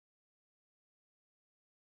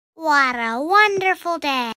What a wonderful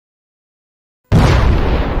day!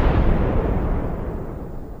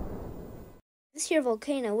 This here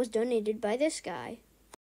volcano was donated by this guy.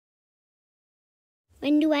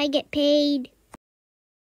 When do I get paid?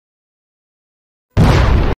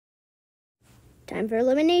 Time for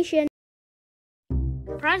elimination.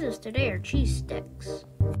 Prizes today are cheese sticks.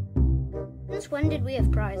 Since when did we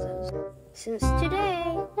have prizes? Since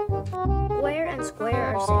today. Square and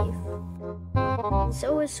square are safe. And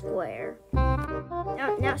so is square.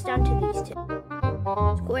 Now it's down to these two.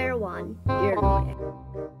 Square 1, you're annoying.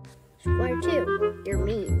 Square 2, you're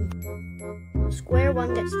mean. Square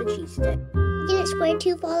 1 gets the cheese stick. Didn't square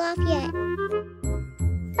 2 fall off yet?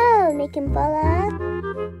 Oh, make him fall off.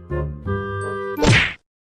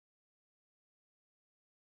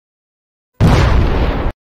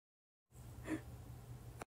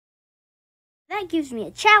 That gives me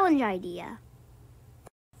a challenge idea.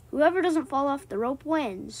 Whoever doesn't fall off the rope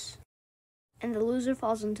wins. And the loser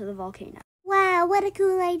falls into the volcano. Wow, what a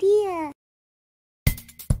cool idea.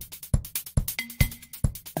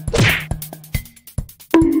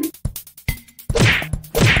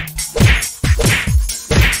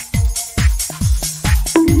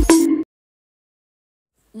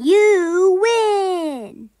 You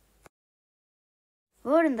win!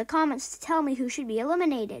 Vote in the comments to tell me who should be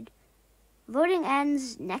eliminated. Voting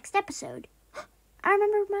ends next episode. I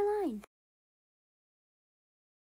remembered my line.